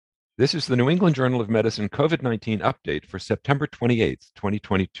This is the New England Journal of Medicine COVID-19 update for September 28th,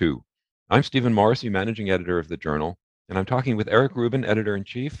 2022. I'm Stephen Morrissey, managing editor of the journal, and I'm talking with Eric Rubin,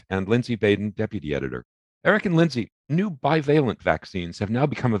 editor-in-chief, and Lindsay Baden, deputy editor. Eric and Lindsay, new bivalent vaccines have now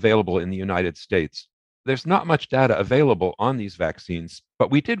become available in the United States. There's not much data available on these vaccines, but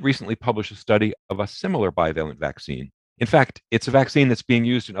we did recently publish a study of a similar bivalent vaccine. In fact, it's a vaccine that's being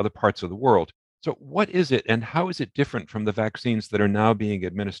used in other parts of the world. So, what is it and how is it different from the vaccines that are now being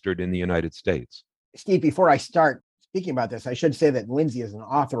administered in the United States? Steve, before I start speaking about this, I should say that Lindsay is an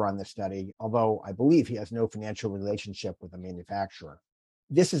author on this study, although I believe he has no financial relationship with the manufacturer.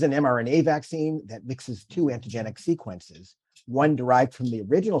 This is an mRNA vaccine that mixes two antigenic sequences, one derived from the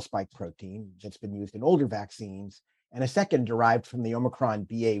original spike protein that's been used in older vaccines, and a second derived from the Omicron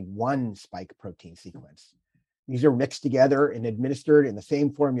BA1 spike protein sequence. These are mixed together and administered in the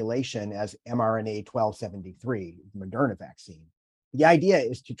same formulation as mRNA 1273, the Moderna vaccine. The idea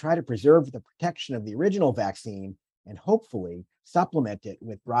is to try to preserve the protection of the original vaccine and hopefully supplement it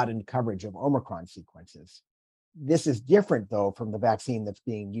with broadened coverage of Omicron sequences. This is different, though, from the vaccine that's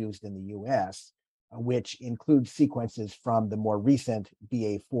being used in the US, which includes sequences from the more recent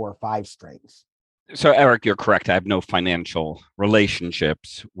BA4-5 strains. So, Eric, you're correct. I have no financial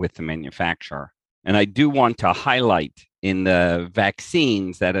relationships with the manufacturer. And I do want to highlight in the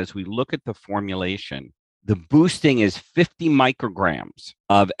vaccines that as we look at the formulation, the boosting is 50 micrograms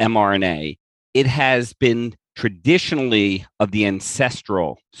of mRNA. It has been traditionally of the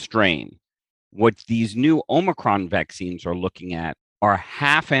ancestral strain. What these new Omicron vaccines are looking at are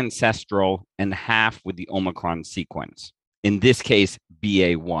half ancestral and half with the Omicron sequence. In this case,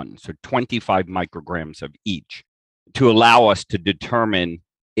 BA1, so 25 micrograms of each, to allow us to determine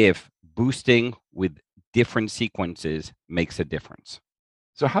if boosting with different sequences makes a difference.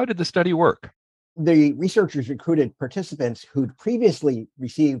 So, how did the study work? The researchers recruited participants who'd previously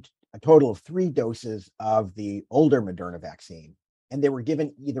received a total of 3 doses of the older Moderna vaccine, and they were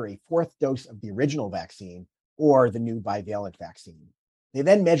given either a 4th dose of the original vaccine or the new bivalent vaccine. They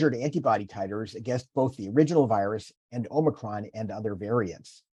then measured antibody titers against both the original virus and Omicron and other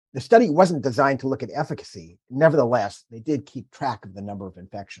variants. The study wasn't designed to look at efficacy. Nevertheless, they did keep track of the number of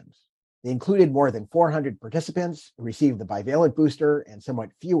infections. They included more than 400 participants who received the bivalent booster and somewhat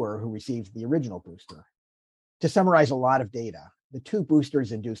fewer who received the original booster. To summarize a lot of data, the 2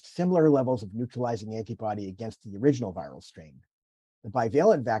 boosters induced similar levels of neutralizing antibody against the original viral strain. The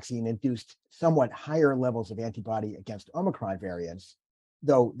bivalent vaccine induced somewhat higher levels of antibody against Omicron variants,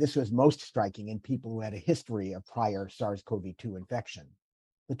 though this was most striking in people who had a history of prior SARS-CoV-2 infection.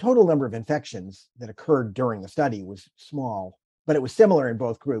 The total number of infections that occurred during the study was small, but it was similar in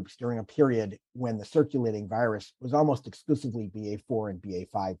both groups during a period when the circulating virus was almost exclusively BA4 and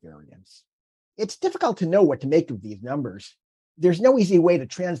BA5 variants. It's difficult to know what to make of these numbers. There's no easy way to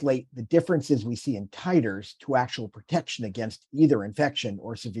translate the differences we see in titers to actual protection against either infection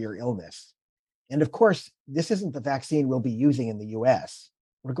or severe illness. And of course, this isn't the vaccine we'll be using in the US.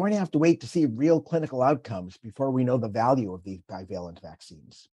 We're going to have to wait to see real clinical outcomes before we know the value of these bivalent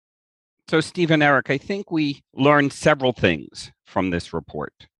vaccines. So, Steve and Eric, I think we learned several things from this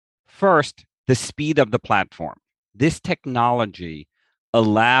report. First, the speed of the platform. This technology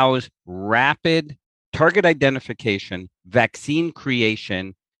allows rapid target identification, vaccine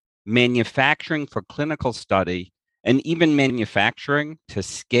creation, manufacturing for clinical study, and even manufacturing to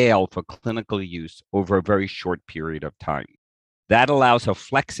scale for clinical use over a very short period of time. That allows a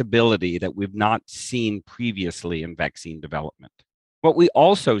flexibility that we've not seen previously in vaccine development. What we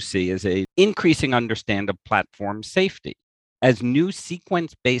also see is an increasing understanding of platform safety. As new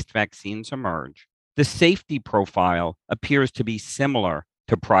sequence-based vaccines emerge, the safety profile appears to be similar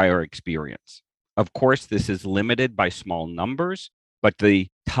to prior experience. Of course, this is limited by small numbers, but the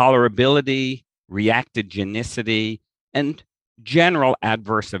tolerability, reactogenicity, and general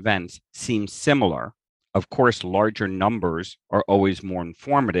adverse events seem similar. Of course, larger numbers are always more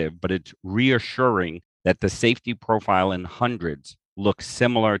informative, but it's reassuring that the safety profile in hundreds looks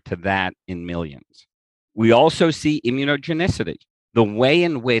similar to that in millions. We also see immunogenicity. The way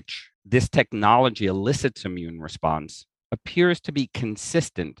in which this technology elicits immune response appears to be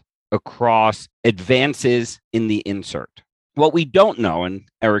consistent across advances in the insert. What we don't know, and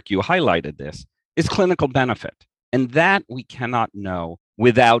Eric, you highlighted this, is clinical benefit. And that we cannot know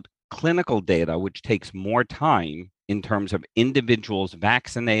without clinical data, which takes more time in terms of individuals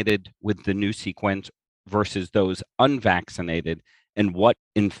vaccinated with the new sequence versus those unvaccinated, and what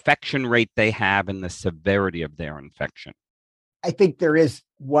infection rate they have and the severity of their infection. I think there is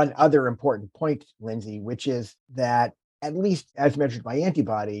one other important point, Lindsay, which is that at least as measured by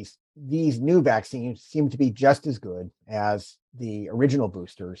antibodies, these new vaccines seem to be just as good as the original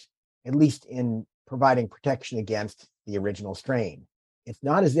boosters. at least in providing protection against the original strain. It's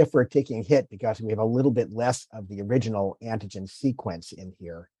not as if we're taking a hit because we have a little bit less of the original antigen sequence in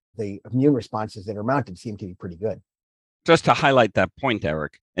here. The immune responses that are mounted seem to be pretty good. Just to highlight that point,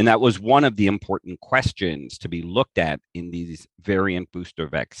 Eric, and that was one of the important questions to be looked at in these variant booster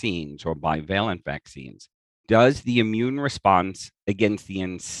vaccines or bivalent vaccines. Does the immune response against the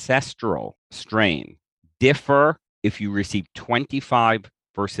ancestral strain differ if you receive 25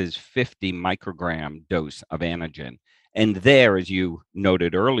 versus 50 microgram dose of antigen? And there, as you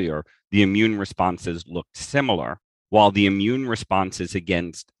noted earlier, the immune responses looked similar, while the immune responses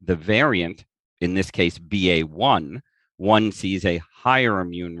against the variant, in this case BA1, one sees a higher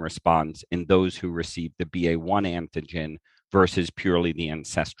immune response in those who received the BA1 antigen versus purely the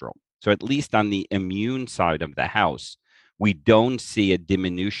ancestral. So at least on the immune side of the house, we don't see a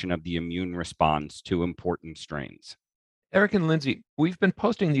diminution of the immune response to important strains. Eric and Lindsay, we've been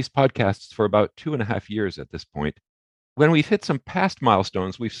posting these podcasts for about 2.5 years at this point. When we've hit some past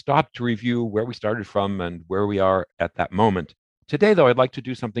milestones, we've stopped to review where we started from and where we are at that moment. Today, though, I'd like to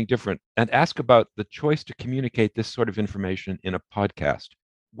do something different and ask about the choice to communicate this sort of information in a podcast.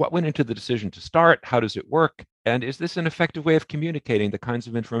 What went into the decision to start? How does it work? And is this an effective way of communicating the kinds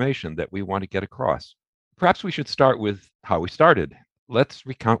of information that we want to get across? Perhaps we should start with how we started. Let's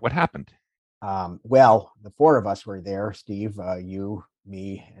recount what happened. Well, the four of us were there, Steve, you,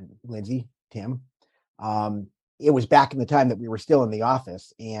 me, and Lindsay, Tim. It was back in the time that we were still in the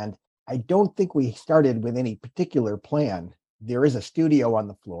office, and I don't think we started with any particular plan. There is a studio on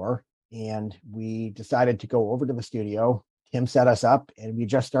the floor, and we decided to go over to the studio. Tim set us up, and we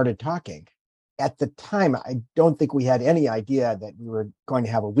just started talking. At the time, I don't think we had any idea that we were going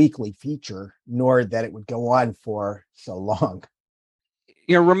to have a weekly feature, nor that it would go on for so long.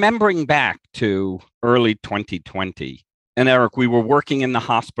 Remembering back to early 2020, and Eric, we were working in the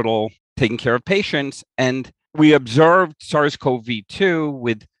hospital taking care of patients, and we observed SARS-CoV-2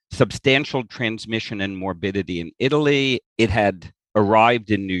 with substantial transmission and morbidity in Italy. It had arrived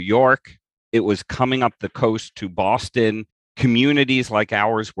in New York. It was coming up the coast to Boston. Communities like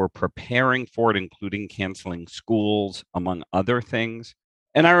ours were preparing for it, including canceling schools, among other things.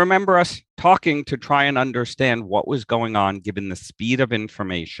 And I remember us talking to try and understand what was going on given the speed of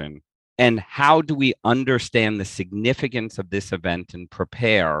information, and how do we understand the significance of this event and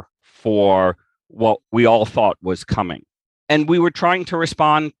prepare for what we all thought was coming. And we were trying to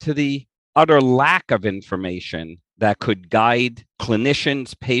respond to the utter lack of information that could guide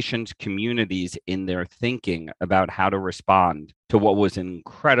clinicians, patients, communities in their thinking about how to respond to what was an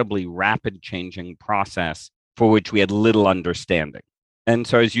incredibly rapid changing process for which we had little understanding. And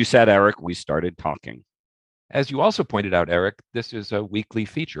so, as you said, Eric, we started talking. As you also pointed out, Eric, this is a weekly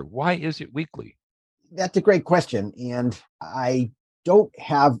feature. Why is it weekly? That's a great question, and I don't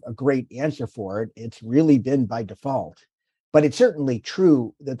have a great answer for it. It's really been by default. But it's certainly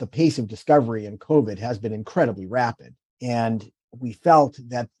true that the pace of discovery in COVID has been incredibly rapid. And we felt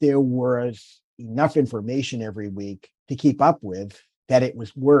that there was enough information every week to keep up with, that it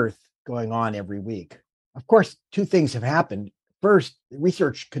was worth going on every week. Of course, two things have happened. First,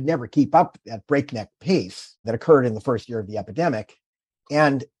 research could never keep up that breakneck pace that occurred in the first year of the epidemic.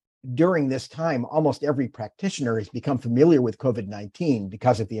 And during this time, almost every practitioner has become familiar with COVID-19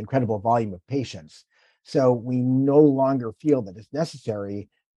 because of the incredible volume of patients. So we no longer feel that it's necessary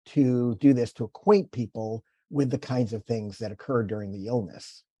to do this to acquaint people with the kinds of things that occurred during the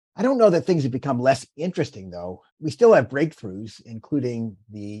illness. I don't know that things have become less interesting, though. We still have breakthroughs, including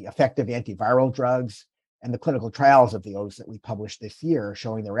the effective antiviral drugs and the clinical trials of those that we published this year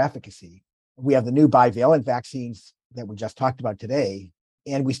showing their efficacy. We have the new bivalent vaccines that we just talked about today,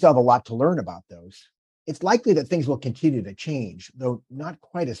 and we still have a lot to learn about those. It's likely that things will continue to change, though not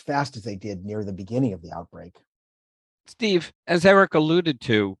quite as fast as they did near the beginning of the outbreak. Steve, as Eric alluded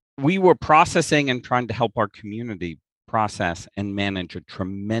to, we were processing and trying to help our community process and manage a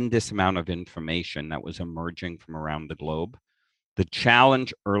tremendous amount of information that was emerging from around the globe. The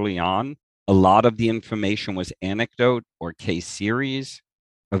challenge early on, a lot of the information was anecdote or case series.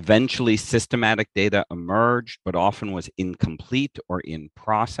 Eventually, systematic data emerged, but often was incomplete or in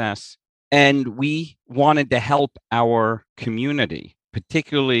process. And we wanted to help our community,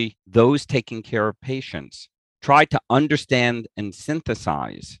 particularly those taking care of patients, try to understand and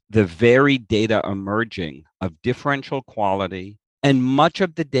synthesize the varied data emerging of differential quality, and much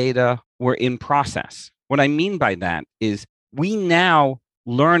of the data were in process. What I mean by that is we now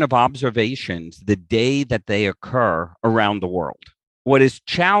learn of observations the day that they occur around the world. What is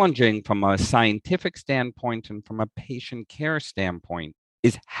challenging from a scientific standpoint and from a patient care standpoint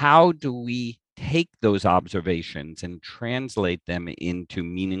is how do we take those observations and translate them into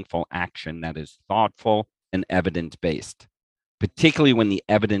meaningful action that is thoughtful and evidence-based, particularly when the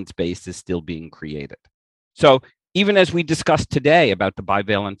evidence base is still being created. So even as we discussed today about the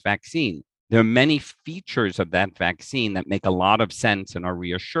bivalent vaccine, there are many features of that vaccine that make a lot of sense and are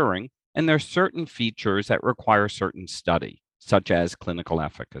reassuring, and there are certain features that require certain study, such as clinical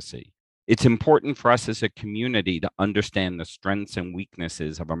efficacy. It's important for us as a community to understand the strengths and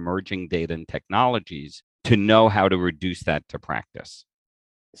weaknesses of emerging data and technologies to know how to reduce that to practice.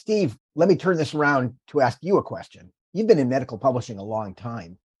 Steve, let me turn this around to ask you a question. You've been in medical publishing a long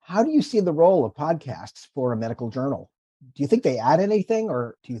time. How do you see the role of podcasts for a medical journal? Do you think they add anything,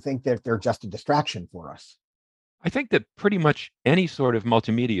 or do you think that they're just a distraction for us? I think that pretty much any sort of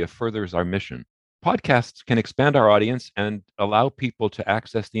multimedia furthers our mission. Podcasts can expand our audience and allow people to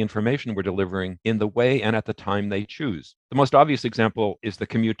access the information we're delivering in the way and at the time they choose. The most obvious example is the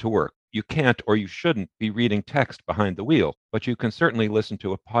commute to work. You can't or you shouldn't be reading text behind the wheel, but you can certainly listen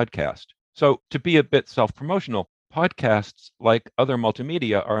to a podcast. So, to be a bit self-promotional, podcasts, like other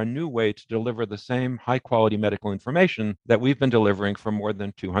multimedia, are a new way to deliver the same high-quality medical information that we've been delivering for more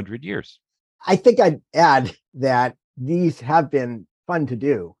than 200 years. I think I'd add that these have been fun to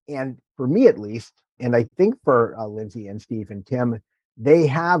do. And for me, at least, and I think for Lindsay and Steve and Tim, they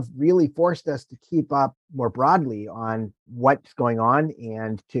have really forced us to keep up more broadly on what's going on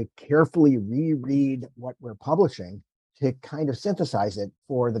and to carefully reread what we're publishing to kind of synthesize it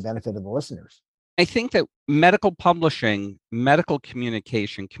for the benefit of the listeners. I think that medical publishing, medical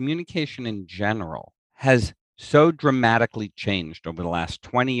communication, communication in general has so dramatically changed over the last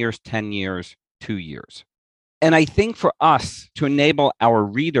 20 years, 10 years, 2 years. And I think for us to enable our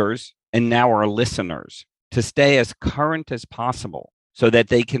readers and now our listeners to stay as current as possible so that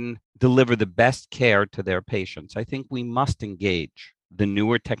they can deliver the best care to their patients, I think we must engage the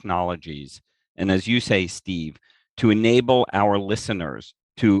newer technologies. And as you say, Steve, to enable our listeners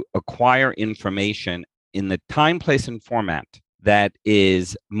to acquire information in the time, place, and format that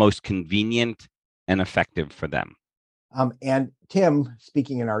is most convenient and effective for them. And Tim,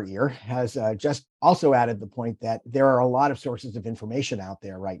 speaking in our ear, has just also added the point that there are a lot of sources of information out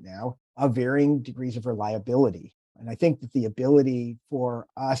there right now of varying degrees of reliability. And I think that the ability for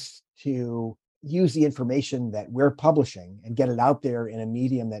us to use the information that we're publishing and get it out there in a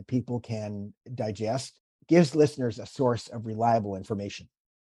medium that people can digest gives listeners a source of reliable information.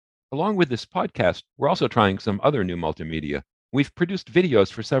 Along with this podcast, we're also trying some other new multimedia. We've produced videos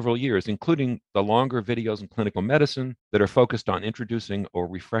for several years, including the longer videos in clinical medicine that are focused on introducing or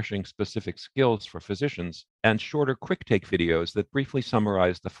refreshing specific skills for physicians, and shorter quick take videos that briefly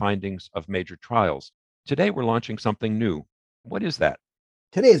summarize the findings of major trials. Today, we're launching something new. What is that?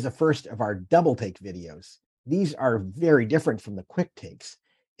 Today is the first of our double take videos. These are very different from the quick takes.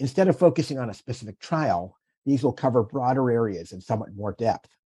 Instead of focusing on a specific trial, these will cover broader areas in somewhat more depth.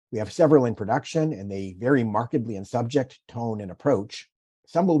 We have several in production, and they vary markedly in subject, tone, and approach.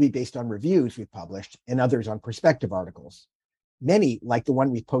 Some will be based on reviews we've published, and others on perspective articles. Many, like the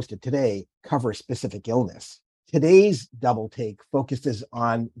one we posted today, cover a specific illness. Today's double take focuses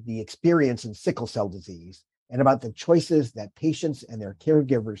on the experience in sickle cell disease and about the choices that patients and their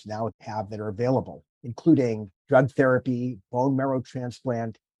caregivers now have that are available, including drug therapy, bone marrow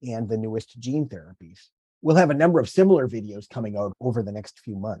transplant, and the newest gene therapies. We'll have a number of similar videos coming out over the next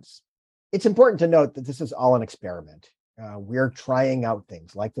few months. It's important to note that this is all an experiment. We're trying out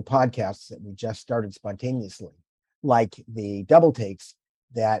things like the podcasts that we just started spontaneously, like the double takes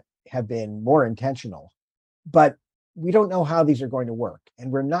that have been more intentional. But we don't know how these are going to work,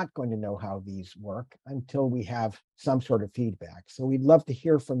 and we're not going to know how these work until we have some sort of feedback. So we'd love to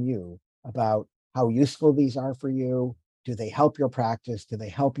hear from you about how useful these are for you. Do they help your practice? Do they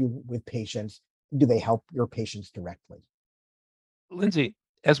help you with patients? Do they help your patients directly? Lindsay,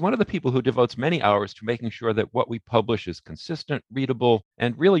 as one of the people who devotes many hours to making sure that what we publish is consistent, readable,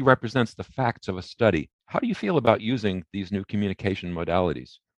 and really represents the facts of a study, how do you feel about using these new communication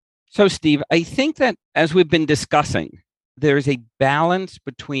modalities? So, Steve, I think that as we've been discussing, there's a balance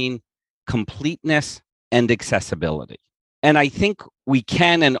between completeness and accessibility. And I think we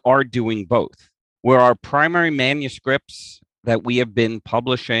can and are doing both, where our primary manuscripts that we have been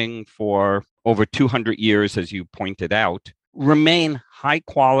publishing for over 200 years, as you pointed out, remain high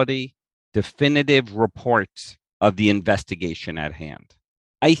quality, definitive reports of the investigation at hand.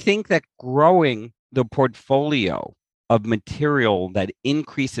 I think that growing the portfolio of material that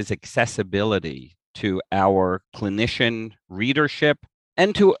increases accessibility to our clinician readership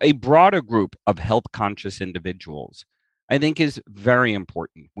and to a broader group of health conscious individuals, I think is very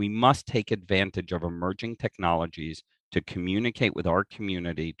important. We must take advantage of emerging technologies to communicate with our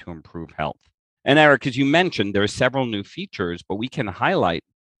community to improve health. And Eric, as you mentioned, there are several new features, but we can highlight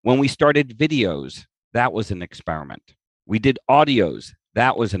when we started videos, that was an experiment. We did audios,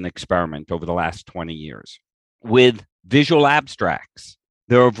 that was an experiment over the last 20 years. With visual abstracts,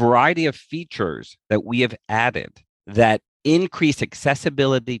 there are a variety of features that we have added that increase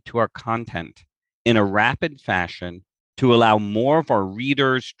accessibility to our content in a rapid fashion to allow more of our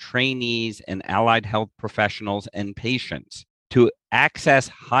readers, trainees, and allied health professionals and patients to access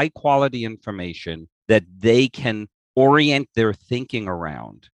high quality information that they can orient their thinking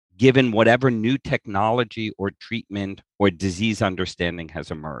around, given whatever new technology or treatment or disease understanding has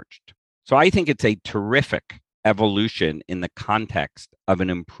emerged. So I think it's a terrific evolution in the context of an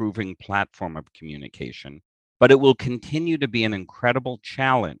improving platform of communication, but it will continue to be an incredible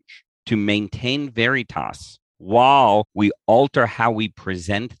challenge to maintain Veritas while we alter how we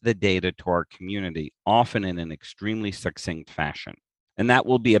present the data to our community, often in an extremely succinct fashion. And that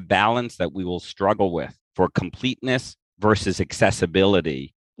will be a balance that we will struggle with for completeness versus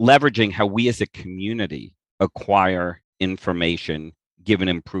accessibility, leveraging how we as a community acquire information given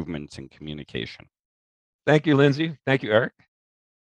improvements in communication. Thank you, Lindsay. Thank you, Eric.